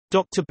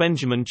Dr.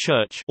 Benjamin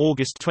Church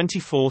 (August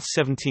 24,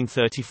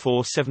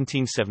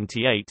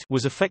 1734–1778)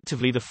 was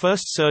effectively the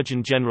first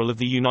Surgeon General of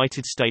the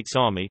United States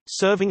Army,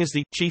 serving as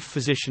the Chief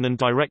Physician and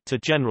Director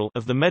General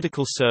of the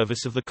Medical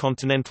Service of the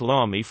Continental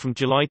Army from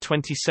July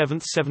 27,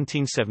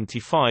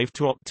 1775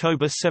 to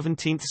October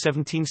 17,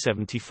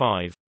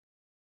 1775.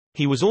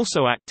 He was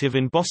also active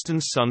in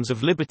Boston's Sons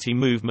of Liberty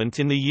movement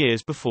in the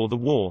years before the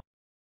war.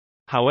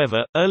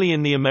 However, early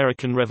in the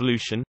American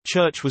Revolution,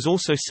 Church was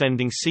also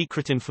sending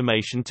secret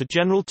information to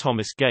General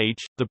Thomas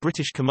Gage, the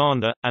British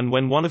commander, and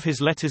when one of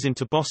his letters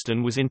into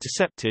Boston was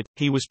intercepted,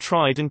 he was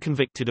tried and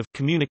convicted of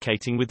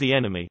communicating with the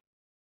enemy.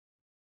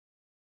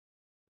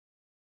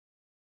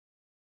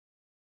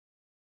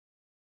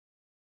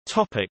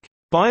 Topic: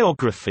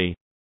 Biography.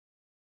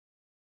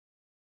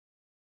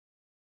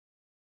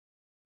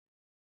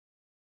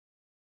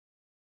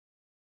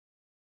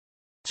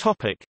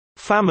 Topic: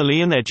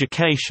 Family and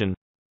education.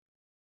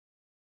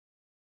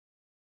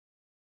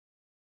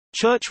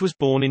 Church was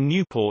born in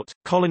Newport,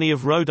 colony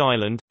of Rhode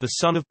Island, the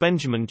son of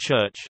Benjamin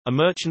Church, a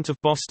merchant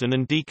of Boston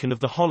and deacon of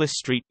the Hollis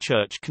Street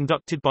Church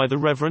conducted by the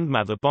Reverend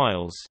Mather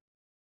Byles.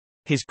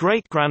 His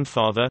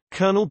great-grandfather,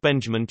 Colonel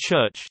Benjamin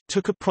Church,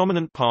 took a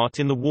prominent part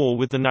in the war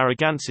with the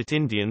Narragansett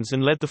Indians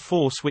and led the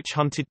force which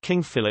hunted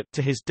King Philip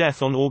to his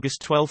death on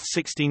August 12,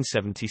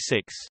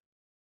 1676.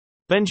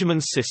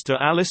 Benjamin's sister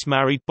Alice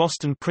married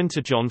Boston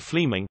printer John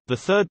Fleming. The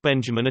third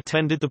Benjamin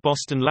attended the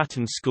Boston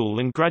Latin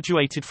School and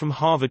graduated from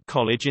Harvard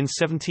College in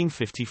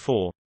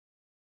 1754.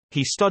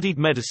 He studied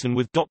medicine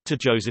with Dr.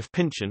 Joseph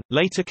Pynchon,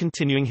 later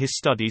continuing his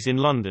studies in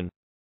London.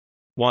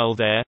 While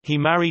there, he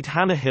married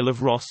Hannah Hill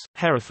of Ross,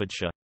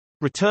 Herefordshire.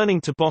 Returning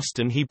to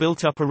Boston, he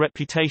built up a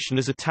reputation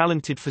as a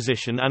talented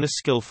physician and a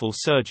skillful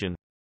surgeon.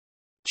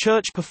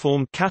 Church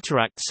performed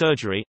cataract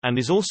surgery, and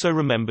is also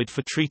remembered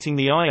for treating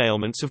the eye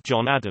ailments of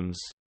John Adams.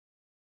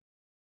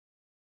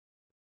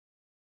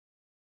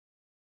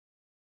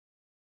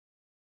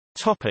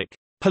 Topic: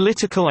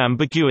 Political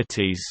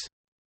ambiguities.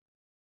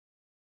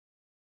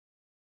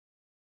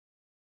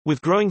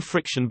 With growing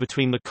friction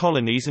between the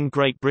colonies and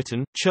Great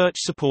Britain, Church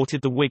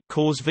supported the Whig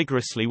cause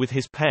vigorously with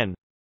his pen.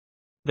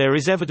 There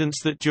is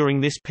evidence that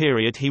during this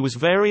period he was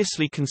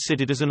variously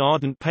considered as an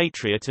ardent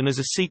patriot and as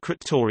a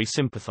secret Tory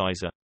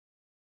sympathizer.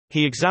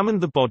 He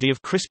examined the body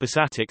of Crispus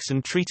Attucks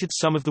and treated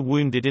some of the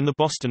wounded in the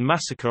Boston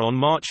Massacre on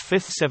March 5,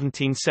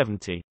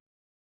 1770.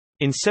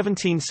 In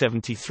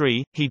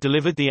 1773, he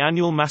delivered the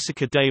annual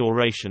Massacre Day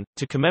oration,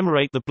 to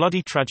commemorate the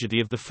bloody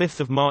tragedy of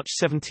 5 March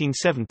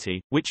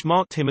 1770, which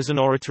marked him as an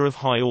orator of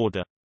high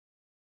order.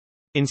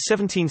 In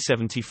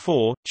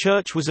 1774,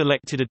 Church was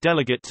elected a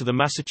delegate to the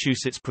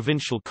Massachusetts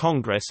Provincial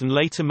Congress and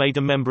later made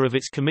a member of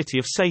its Committee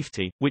of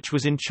Safety, which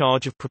was in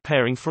charge of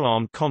preparing for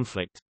armed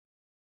conflict.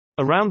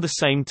 Around the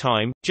same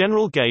time,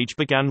 General Gage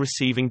began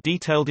receiving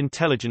detailed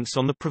intelligence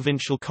on the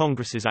Provincial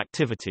Congress's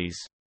activities.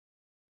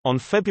 On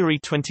February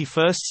 21,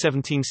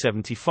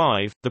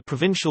 1775, the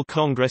Provincial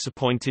Congress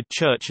appointed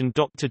Church and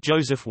Dr.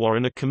 Joseph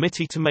Warren a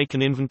committee to make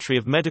an inventory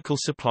of medical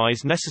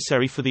supplies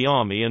necessary for the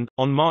Army and,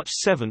 on March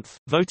 7,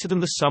 voted them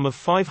the sum of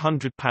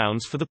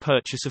 £500 for the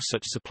purchase of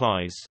such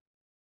supplies.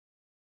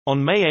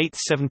 On May 8,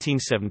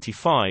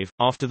 1775,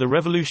 after the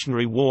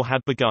Revolutionary War had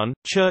begun,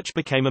 Church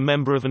became a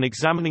member of an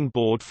examining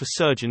board for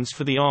surgeons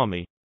for the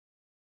Army.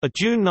 A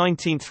June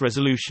 19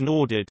 resolution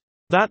ordered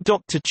that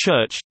Dr.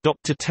 Church,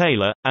 Dr.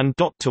 Taylor, and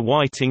Dr.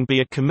 Whiting be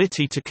a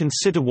committee to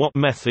consider what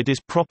method is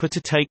proper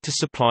to take to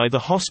supply the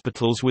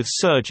hospitals with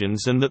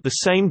surgeons and that the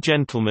same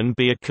gentlemen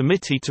be a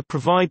committee to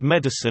provide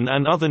medicine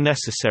and other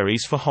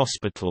necessaries for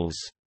hospitals.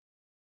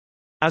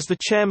 As the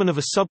chairman of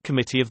a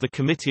subcommittee of the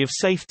Committee of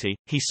Safety,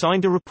 he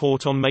signed a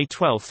report on May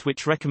 12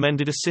 which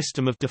recommended a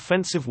system of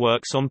defensive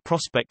works on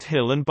Prospect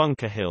Hill and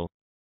Bunker Hill.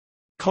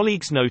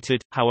 Colleagues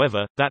noted,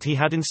 however, that he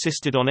had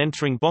insisted on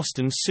entering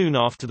Boston soon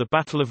after the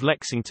Battle of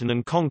Lexington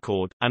and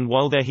Concord, and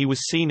while there he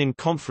was seen in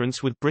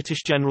conference with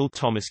British General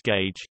Thomas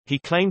Gage. He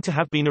claimed to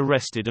have been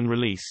arrested and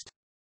released.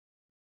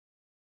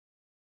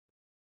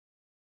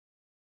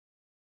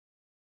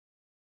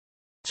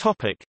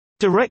 Topic: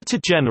 Director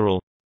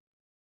General.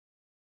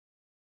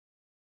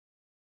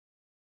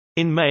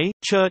 In May,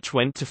 Church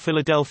went to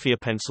Philadelphia,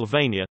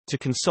 Pennsylvania, to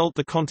consult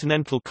the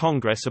Continental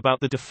Congress about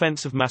the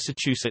defense of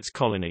Massachusetts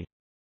colony.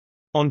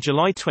 On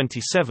July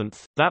 27,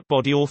 that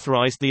body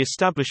authorized the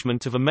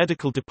establishment of a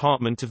medical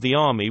department of the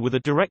Army with a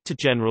Director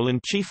General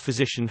and Chief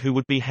Physician who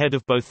would be head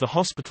of both the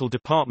hospital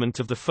department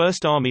of the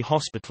 1st Army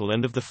Hospital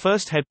and of the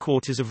 1st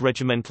Headquarters of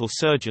Regimental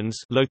Surgeons,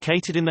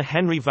 located in the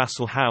Henry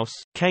Vassall House,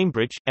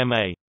 Cambridge,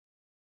 MA.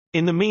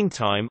 In the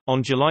meantime,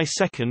 on July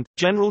 2,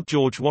 General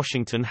George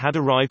Washington had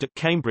arrived at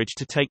Cambridge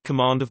to take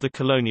command of the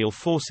colonial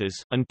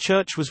forces, and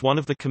Church was one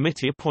of the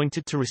committee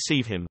appointed to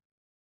receive him.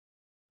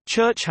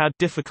 Church had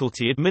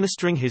difficulty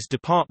administering his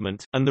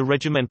department, and the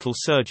regimental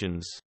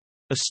surgeons.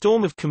 A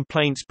storm of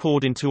complaints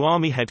poured into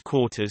Army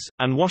headquarters,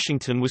 and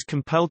Washington was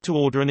compelled to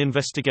order an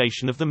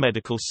investigation of the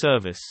medical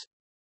service.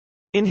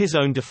 In his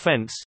own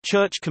defense,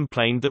 Church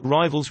complained that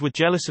rivals were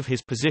jealous of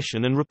his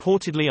position and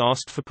reportedly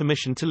asked for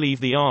permission to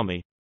leave the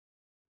army.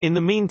 In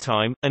the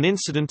meantime, an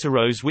incident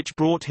arose which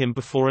brought him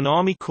before an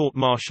army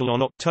court-martial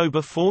on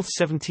October 4,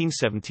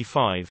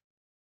 1775.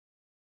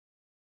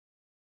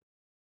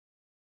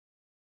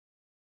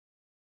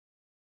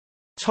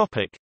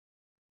 Topic: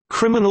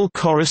 Criminal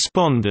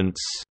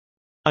correspondence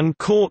and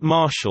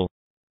court-martial.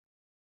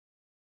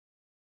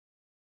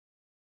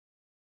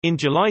 In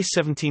July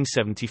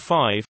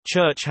 1775,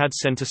 Church had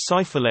sent a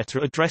cipher letter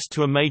addressed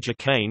to a Major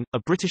Kane, a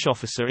British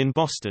officer in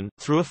Boston,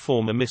 through a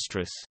former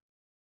mistress.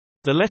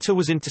 The letter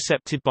was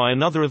intercepted by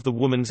another of the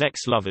woman's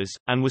ex-lovers,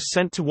 and was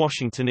sent to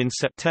Washington in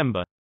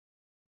September.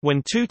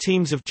 When two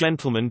teams of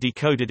gentlemen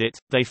decoded it,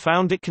 they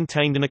found it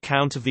contained an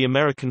account of the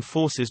American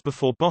forces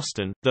before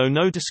Boston, though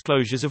no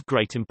disclosures of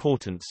great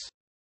importance.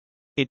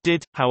 It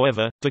did,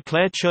 however,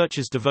 declare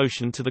Church's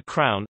devotion to the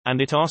Crown,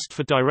 and it asked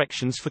for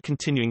directions for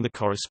continuing the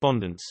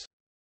correspondence.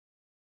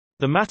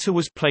 The matter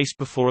was placed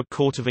before a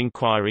court of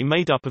inquiry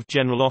made up of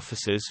general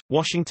officers,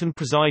 Washington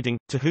presiding,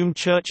 to whom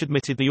Church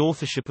admitted the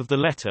authorship of the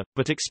letter,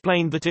 but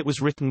explained that it was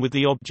written with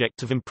the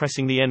object of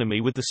impressing the enemy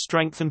with the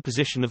strength and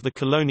position of the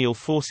colonial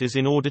forces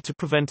in order to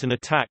prevent an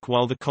attack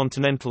while the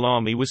Continental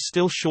Army was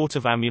still short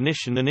of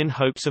ammunition and in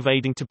hopes of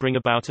aiding to bring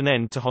about an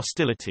end to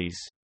hostilities.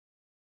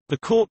 The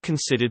court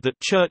considered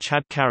that Church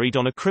had carried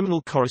on a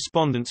criminal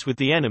correspondence with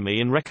the enemy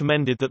and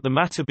recommended that the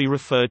matter be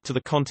referred to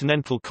the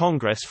Continental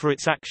Congress for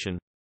its action.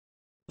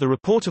 The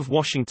report of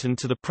Washington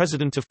to the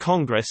President of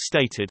Congress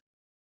stated,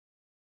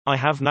 "I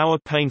have now a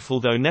painful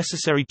though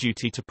necessary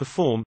duty to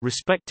perform,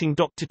 respecting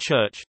Dr.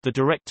 Church, the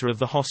director of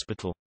the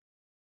hospital.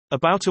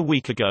 About a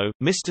week ago,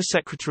 Mr.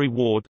 Secretary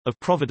Ward, of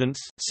Providence,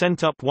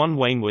 sent up one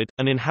Wainwood,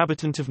 an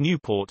inhabitant of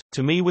Newport,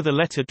 to me with a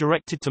letter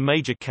directed to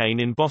Major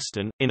Kane in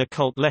Boston, in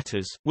occult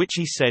letters, which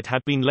he said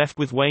had been left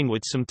with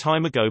Wainwood some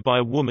time ago by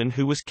a woman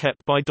who was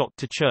kept by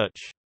Dr. Church.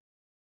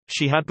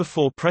 She had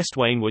before pressed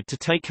Wainwood to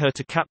take her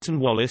to Captain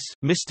Wallace,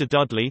 Mr.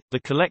 Dudley, the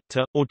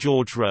collector, or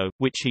George Rowe,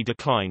 which he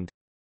declined.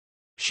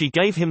 She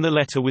gave him the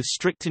letter with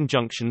strict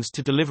injunctions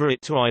to deliver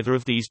it to either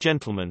of these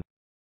gentlemen.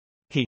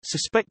 He,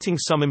 suspecting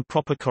some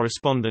improper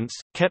correspondence,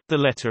 kept the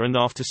letter and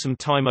after some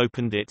time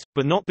opened it,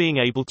 but not being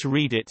able to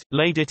read it,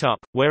 laid it up,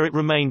 where it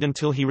remained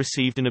until he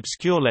received an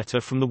obscure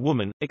letter from the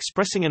woman,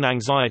 expressing an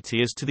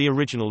anxiety as to the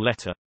original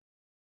letter.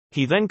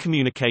 He then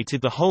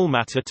communicated the whole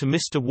matter to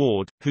Mr.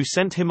 Ward, who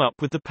sent him up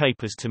with the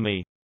papers to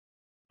me.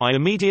 I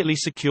immediately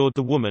secured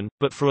the woman,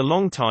 but for a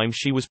long time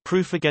she was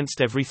proof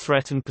against every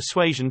threat and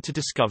persuasion to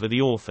discover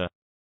the author.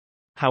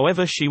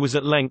 However, she was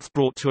at length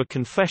brought to a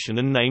confession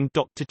and named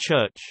Dr.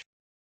 Church.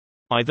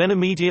 I then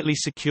immediately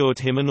secured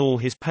him and all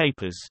his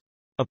papers.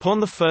 Upon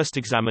the first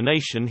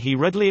examination he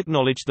readily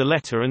acknowledged the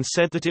letter and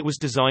said that it was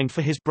designed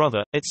for his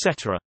brother,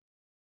 etc.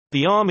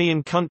 The army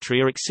and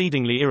country are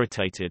exceedingly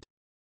irritated.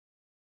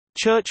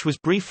 Church was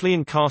briefly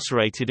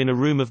incarcerated in a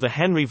room of the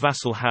Henry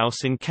Vassall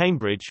House in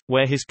Cambridge,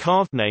 where his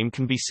carved name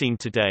can be seen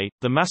today.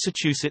 The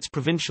Massachusetts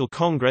Provincial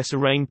Congress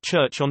arraigned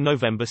Church on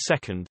November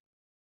 2.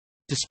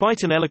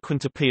 Despite an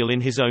eloquent appeal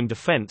in his own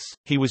defense,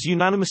 he was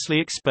unanimously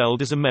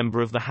expelled as a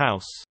member of the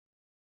House.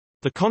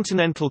 The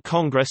Continental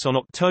Congress on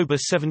October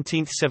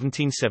 17,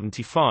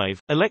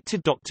 1775,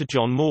 elected Dr.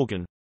 John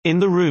Morgan in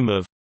the room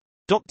of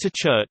Dr.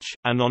 Church,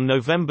 and on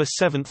November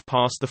 7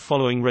 passed the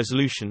following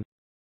resolution: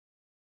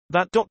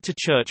 that Dr.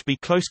 Church be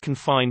close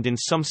confined in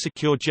some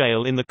secure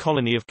jail in the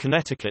colony of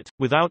Connecticut,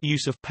 without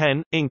use of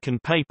pen, ink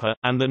and paper,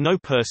 and that no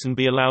person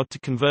be allowed to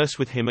converse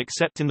with him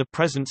except in the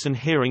presence and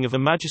hearing of a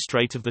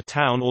magistrate of the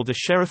town or the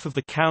sheriff of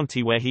the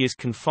county where he is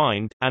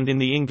confined, and in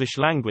the English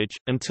language,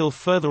 until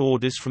further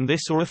orders from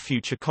this or a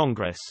future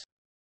Congress.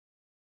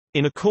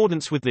 In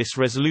accordance with this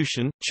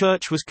resolution,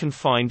 Church was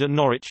confined at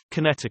Norwich,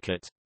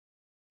 Connecticut.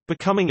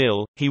 Becoming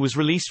ill, he was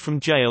released from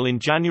jail in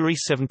January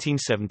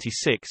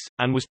 1776,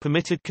 and was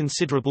permitted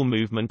considerable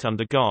movement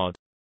under guard.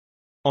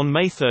 On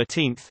May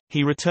 13,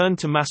 he returned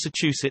to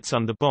Massachusetts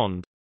under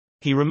bond.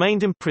 He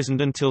remained imprisoned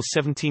until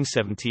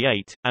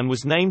 1778, and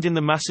was named in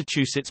the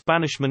Massachusetts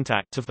Banishment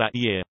Act of that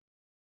year.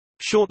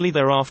 Shortly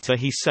thereafter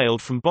he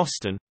sailed from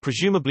Boston,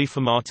 presumably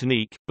for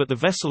Martinique, but the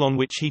vessel on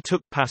which he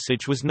took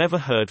passage was never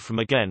heard from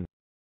again.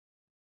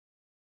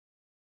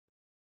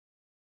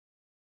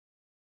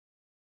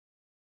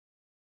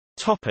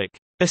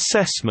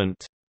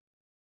 Assessment.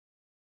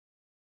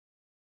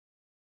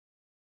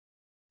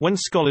 When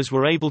scholars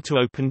were able to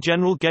open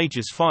General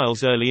Gage's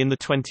files early in the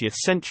 20th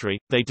century,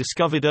 they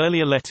discovered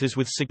earlier letters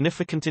with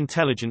significant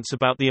intelligence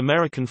about the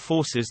American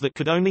forces that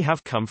could only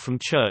have come from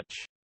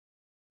Church.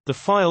 The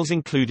files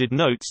included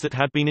notes that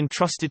had been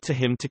entrusted to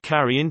him to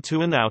carry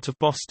into and out of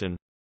Boston.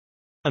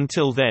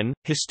 Until then,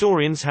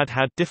 historians had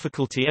had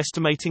difficulty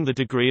estimating the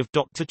degree of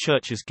Dr.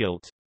 Church's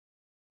guilt.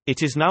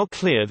 It is now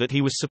clear that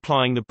he was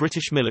supplying the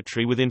British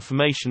military with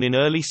information in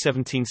early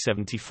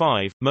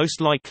 1775, most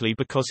likely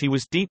because he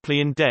was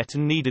deeply in debt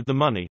and needed the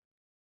money.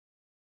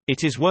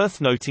 It is worth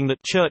noting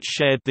that Church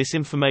shared this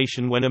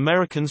information when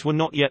Americans were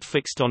not yet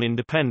fixed on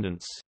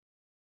independence.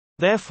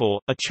 Therefore,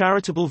 a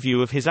charitable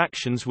view of his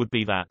actions would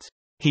be that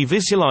He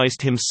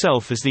visualized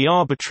himself as the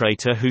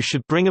arbitrator who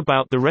should bring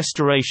about the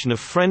restoration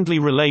of friendly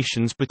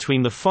relations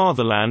between the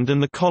fatherland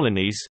and the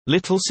colonies,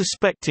 little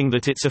suspecting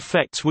that its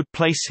effects would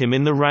place him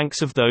in the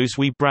ranks of those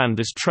we brand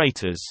as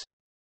traitors.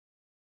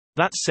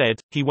 That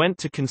said, he went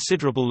to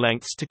considerable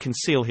lengths to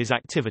conceal his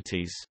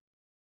activities.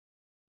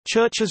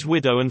 Church's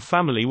widow and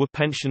family were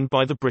pensioned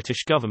by the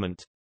British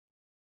government.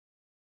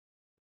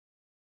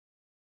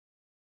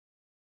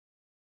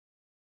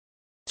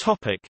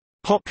 Topic: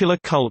 Popular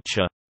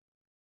culture.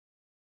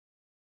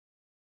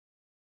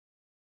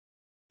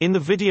 In the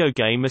video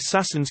game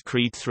Assassin's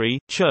Creed III,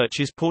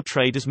 Church is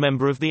portrayed as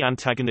member of the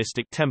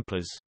antagonistic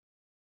Templars.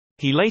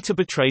 He later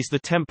betrays the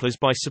Templars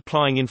by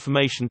supplying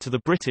information to the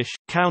British,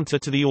 counter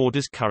to the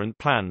Order's current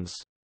plans.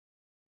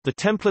 The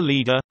Templar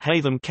leader,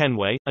 Haytham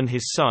Kenway, and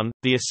his son,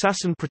 the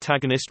assassin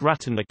protagonist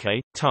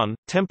Ratanake, Tun,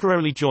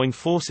 temporarily join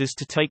forces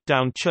to take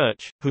down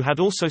Church, who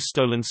had also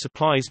stolen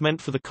supplies meant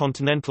for the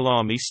Continental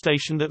Army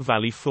stationed at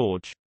Valley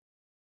Forge.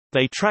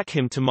 They track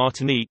him to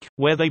Martinique,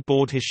 where they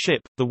board his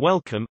ship, the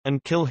Welcome,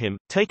 and kill him,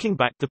 taking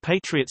back the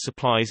Patriot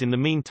supplies in the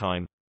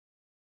meantime.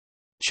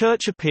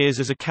 Church appears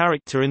as a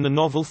character in the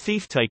novel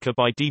Thief-Taker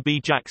by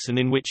D.B. Jackson,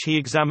 in which he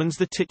examines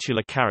the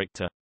titular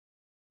character.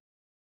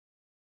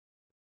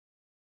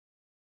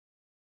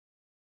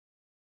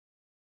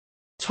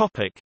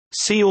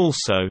 See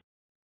also: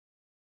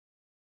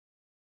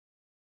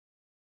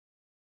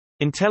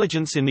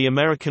 Intelligence in the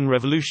American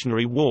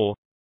Revolutionary War,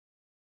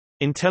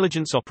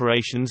 Intelligence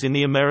operations in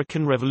the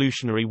American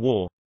Revolutionary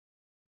War.